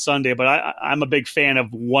retribution on Sunday. But I'm a big fan of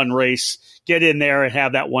one race. Get in there and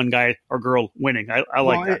have that one guy or girl winning. I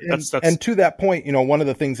like that. That's and to that point, one of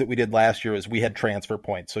the things that we did last year is we had transfer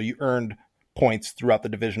points. So you earned points throughout the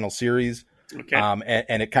divisional series. Okay.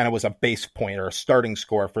 And it kind of was a base point or a starting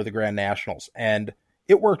score for the Grand Nationals. And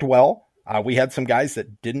it worked well. We had some guys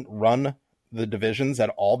that didn't run the divisions at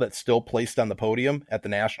all that still placed on the podium at the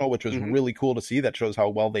National, which was really cool to see. That shows how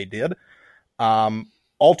well they did.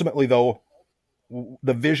 Ultimately, though,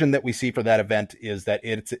 the vision that we see for that event is that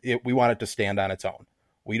we want it to stand on its own.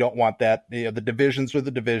 We don't want that. The divisions are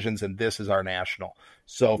the divisions, and this is our National.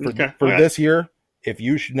 So for this year, if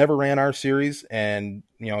you never ran our series and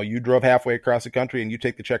you drove halfway across the country and you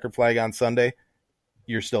take the checkered flag on Sunday,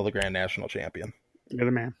 you're still the Grand National champion. You're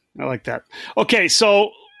the man. I like that. Okay,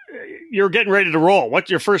 so you're getting ready to roll.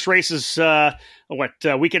 What your first race is?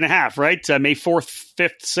 Week and a half, right? May 4th,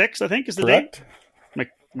 5th, 6th, I think is the Correct. date.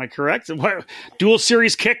 Am I correct? Dual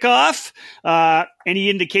series kickoff. Any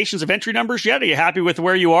indications of entry numbers yet? Are you happy with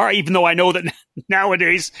where you are? Even though I know that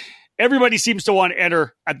nowadays everybody seems to want to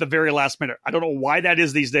enter at the very last minute. I don't know why that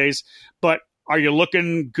is these days, but are you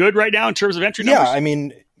looking good right now in terms of entry numbers? Yeah, I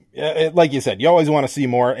mean, like you said, you always want to see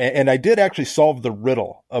more. And I did actually solve the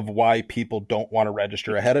riddle of why people don't want to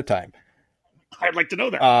register ahead of time. I'd like to know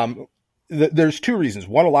that. There's two reasons.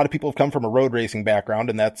 One, a lot of people have come from a road racing background,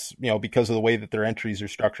 and that's, because of the way that their entries are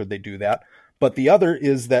structured, they do that. But the other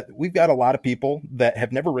is that we've got a lot of people that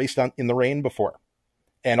have never raced in the rain before.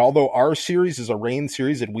 And although our series is a rain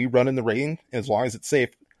series and we run in the rain, as long as it's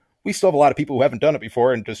safe, we still have a lot of people who haven't done it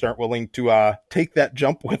before and just aren't willing to take that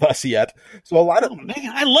jump with us yet. So a lot of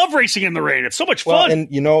I love racing in the rain. It's so much fun.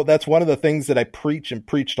 And that's one of the things that I preach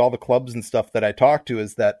to all the clubs and stuff that I talk to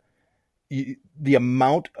is that the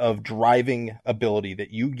amount of driving ability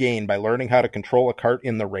that you gain by learning how to control a kart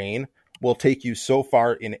in the rain will take you so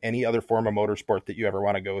far in any other form of motorsport that you ever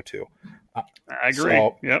want to go to. I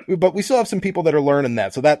agree. Yep. But we still have some people that are learning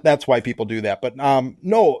that. So that's why people do that. But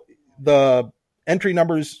no, the entry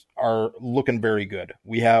numbers are looking very good.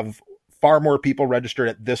 We have far more people registered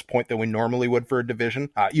at this point than we normally would for a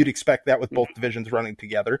division. You'd expect that with both divisions running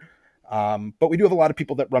together. But we do have a lot of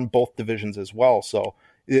people that run both divisions as well. So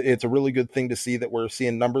it's a really good thing to see that we're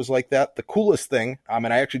seeing numbers like that. The coolest thing,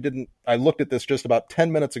 and I looked at this just about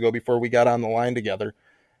 10 minutes ago before we got on the line together.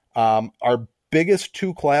 Our biggest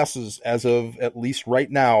two classes as of at least right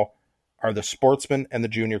now are the sportsman and the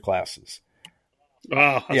junior classes.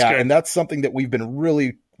 Oh, that's good. And that's something that we've been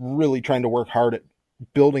really, really trying to work hard at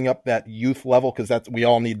building up that youth level, because we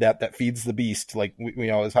all need that feeds the beast, like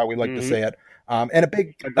is how we like to say it. And a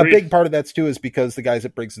big part of that too is because the guys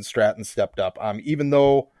at Briggs and Stratton stepped up. Even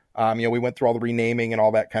though we went through all the renaming and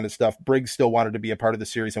all that kind of stuff, Briggs still wanted to be a part of the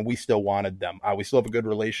series, and we still wanted them. We still have a good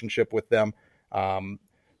relationship with them.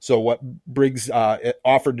 So what Briggs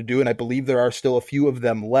offered to do, and I believe there are still a few of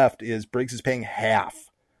them left, is Briggs is paying half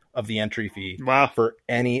of the entry fee for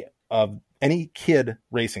any kid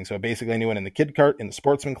racing. So basically anyone in the kid kart, in the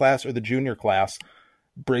sportsman class, or the junior class,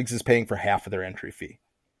 Briggs is paying for half of their entry fee.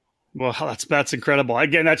 Well, that's incredible.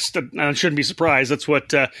 Again, I shouldn't be surprised. That's what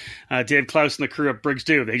Dave Klaus and the crew at Briggs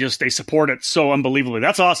do. They support it so unbelievably.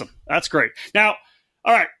 That's awesome. That's great. Now,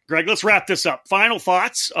 all right, Greg, let's wrap this up. Final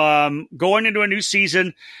thoughts. Going into a new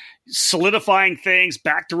season, solidifying things,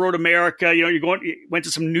 back to Road America. You went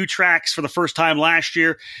to some new tracks for the first time last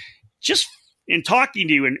year. Just in talking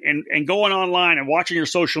to you and going online and watching your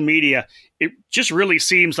social media, it just really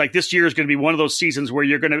seems like this year is going to be one of those seasons where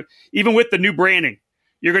you're going to, even with the new branding,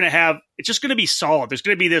 you're going to have, it's just going to be solid. There's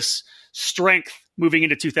going to be this strength moving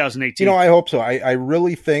into 2018. I hope so. I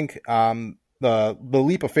really think the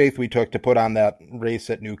leap of faith we took to put on that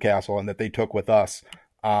race at Newcastle and that they took with us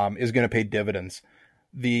is going to pay dividends.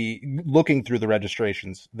 Looking through the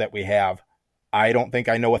registrations that we have, I don't think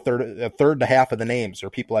I know a third to half of the names,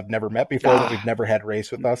 or people I've never met before that we've never had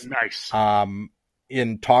race with us. Nice.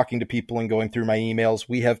 In talking to people and going through my emails,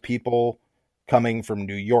 we have people coming from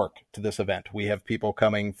New York to this event. We have people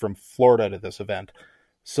coming from Florida to this event.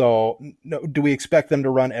 So no, do we expect them to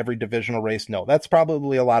run every divisional race? No, that's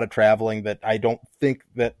probably a lot of traveling that I don't think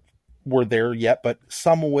that we're there yet, but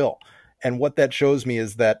some will. And what that shows me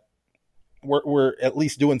is that we're at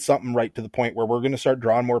least doing something right, to the point where we're going to start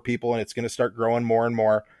drawing more people, and it's going to start growing more and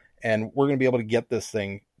more. And we're going to be able to get this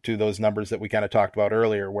thing to those numbers that we kind of talked about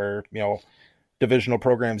earlier, where, divisional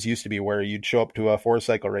programs used to be where you'd show up to a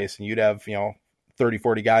 4-cycle race and you'd have, 30,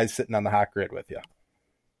 40 guys sitting on the hot grid with you.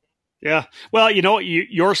 Yeah. Well,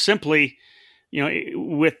 you're simply,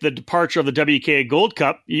 with the departure of the WKA Gold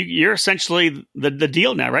Cup, you're essentially the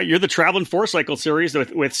deal now, right? You're the traveling 4-cycle series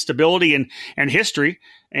with stability and history.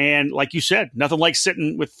 And like you said, nothing like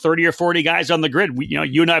sitting with 30 or 40 guys on the grid.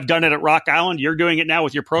 You and I have done it at Rock Island. You're doing it now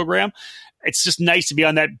with your program. It's just nice to be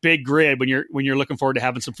on that big grid when you're looking forward to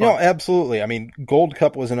having some fun. Absolutely. I mean, Gold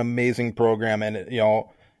Cup was an amazing program, and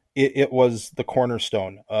it was the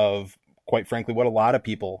cornerstone of, quite frankly, what a lot of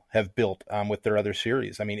people have built with their other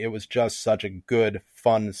series. I mean, it was just such a good,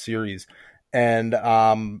 fun series. And,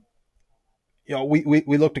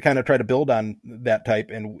 we look to kind of try to build on that type.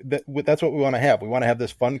 And that's what we want to have. We want to have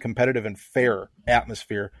this fun, competitive, and fair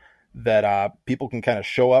atmosphere that people can kind of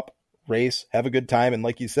show up, race, have a good time. And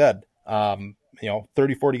like you said, 30,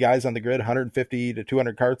 40 guys on the grid, 150 to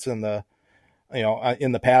 200 carts in the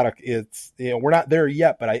paddock. It's, we're not there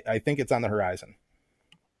yet, but I think it's on the horizon.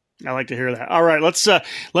 I like to hear that. All right,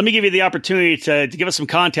 let me give you the opportunity to give us some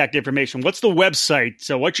contact information. What's the website?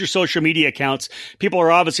 So what's your social media accounts? People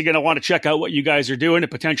are obviously going to want to check out what you guys are doing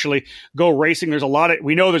and potentially go racing. There's a lot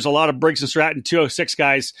of Briggs & Stratton 206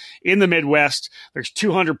 guys in the Midwest. There's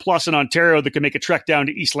 200 plus in Ontario that can make a trek down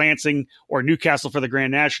to East Lansing or Newcastle for the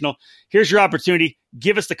Grand National. Here's your opportunity.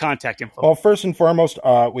 Give us the contact info. Well, first and foremost,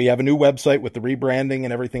 we have a new website with the rebranding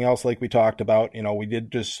and everything else like we talked about. We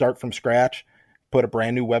did just start from scratch, put a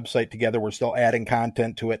brand new website together. We're still adding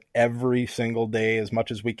content to it every single day as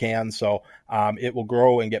much as we can. So it will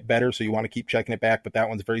grow and get better. So you want to keep checking it back. But that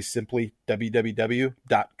one's very simply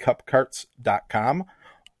www.cupcarts.com.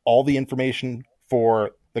 All the information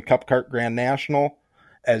for the Cup Kart Grand National,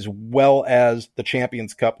 as well as the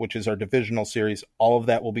Champions Cup, which is our divisional series, all of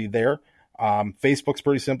that will be there. Facebook's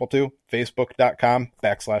pretty simple too.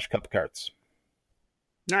 Facebook.com/cupcarts.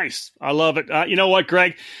 Nice. I love it. You know what,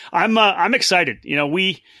 Greg? I'm excited.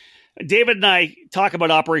 David and I talk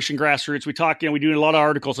about Operation Grassroots. We talk, we do a lot of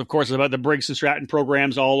articles, of course, about the Briggs & Stratton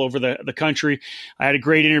programs all over the country. I had a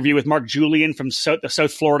great interview with Mark Julian from the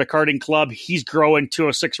South Florida Karting Club. He's growing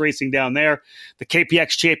 206 racing down there. The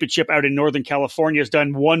KPX Championship out in Northern California has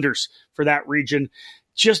done wonders for that region.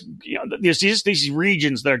 Just, there's these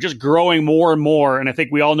regions that are just growing more and more. And I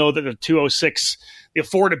think we all know that the 206, the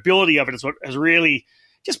affordability of it is what has really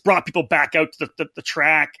just brought people back out to the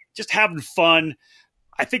track, just having fun.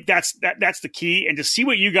 I think that's the key. And to see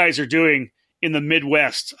what you guys are doing in the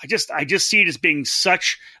Midwest, I just see it as being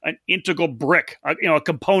such an integral brick, a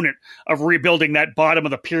component of rebuilding that bottom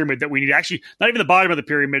of the pyramid that we need. Actually, not even the bottom of the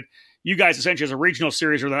pyramid. You guys essentially as a regional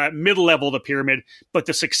series are that middle level of the pyramid, but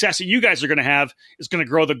the success that you guys are going to have is going to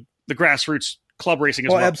grow the grassroots club racing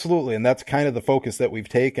as well. Absolutely. And that's kind of the focus that we've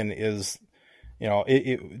taken is,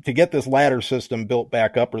 to get this ladder system built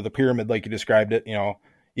back up, or the pyramid, like you described it,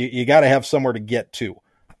 you got to have somewhere to get to.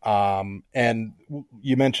 And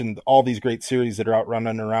you mentioned all these great series that are out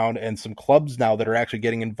running around, and some clubs now that are actually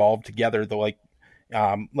getting involved together, like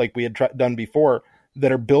we had done before, that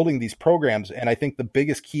are building these programs. And I think the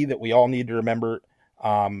biggest key that we all need to remember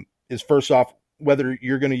is, first off, whether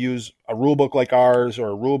you're going to use a rule book like ours or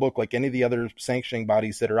a rule book like any of the other sanctioning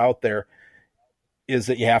bodies that are out there, is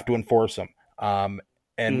that you have to enforce them.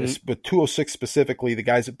 With 206 specifically, the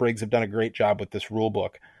guys at Briggs have done a great job with this rule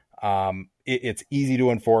book. It's easy to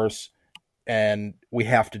enforce, and we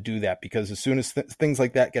have to do that, because as soon as things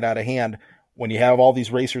like that get out of hand, when you have all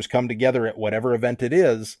these racers come together at whatever event it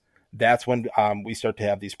is, that's when we start to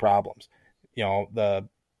have these problems. We're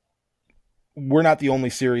not the only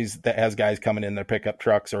series that has guys coming in their pickup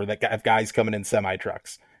trucks, or that have guys coming in semi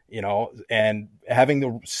trucks, and having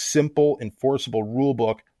the simple enforceable rule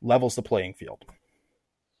book levels the playing field.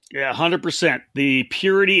 Yeah, 100%. The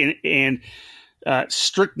purity and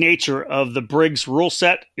strict nature of the Briggs rule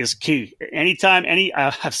set is key. Anytime,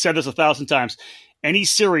 I've said this 1,000 times, any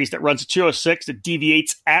series that runs a 206 that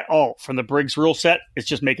deviates at all from the Briggs rule set is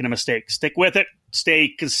just making a mistake. Stick with it.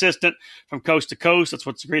 Stay consistent from coast to coast. That's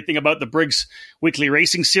what's the great thing about the Briggs Weekly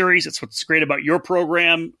Racing Series. That's what's great about your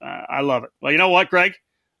program. I love it. Well, you know what, Greg?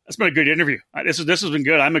 That's been a good interview. This has been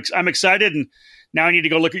good. I'm excited, and now I need to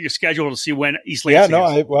go look at your schedule to see when East Lansing is.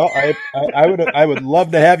 I would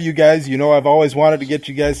love to have you guys. I've always wanted to get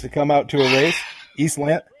you guys to come out to a race. East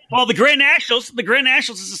Lansing. Well, the Grand Nationals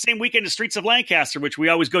is the same weekend as Streets of Lancaster, which we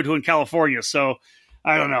always go to in California. So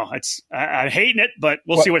I don't know. I'm hating it, but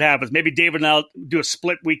we'll see what happens. Maybe David and I'll do a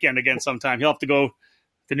split weekend again sometime. He'll have to go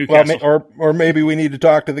to Newcastle. Well, or maybe we need to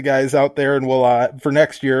talk to the guys out there, and we'll for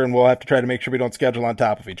next year, and we'll have to try to make sure we don't schedule on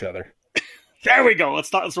top of each other. There we go.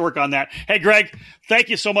 Let's work on that. Hey, Greg, thank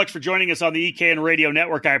you so much for joining us on the EKN Radio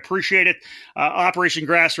Network. I appreciate it. Operation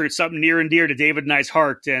Grassroots, something near and dear to David and I's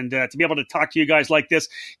heart. And to be able to talk to you guys like this,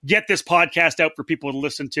 get this podcast out for people to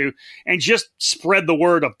listen to, and just spread the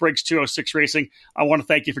word of Briggs 206 Racing. I want to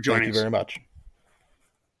thank you for joining us. Thank you very much.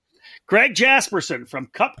 Greg Jasperson from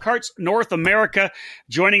Cup Karts North America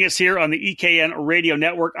joining us here on the EKN Radio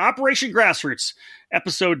Network. Operation Grassroots,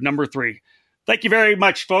 episode number 3. Thank you very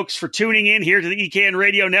much, folks, for tuning in here to the EKN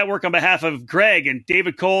Radio Network. On behalf of Greg and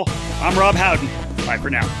David Cole, I'm Rob Howden. Bye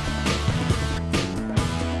for now.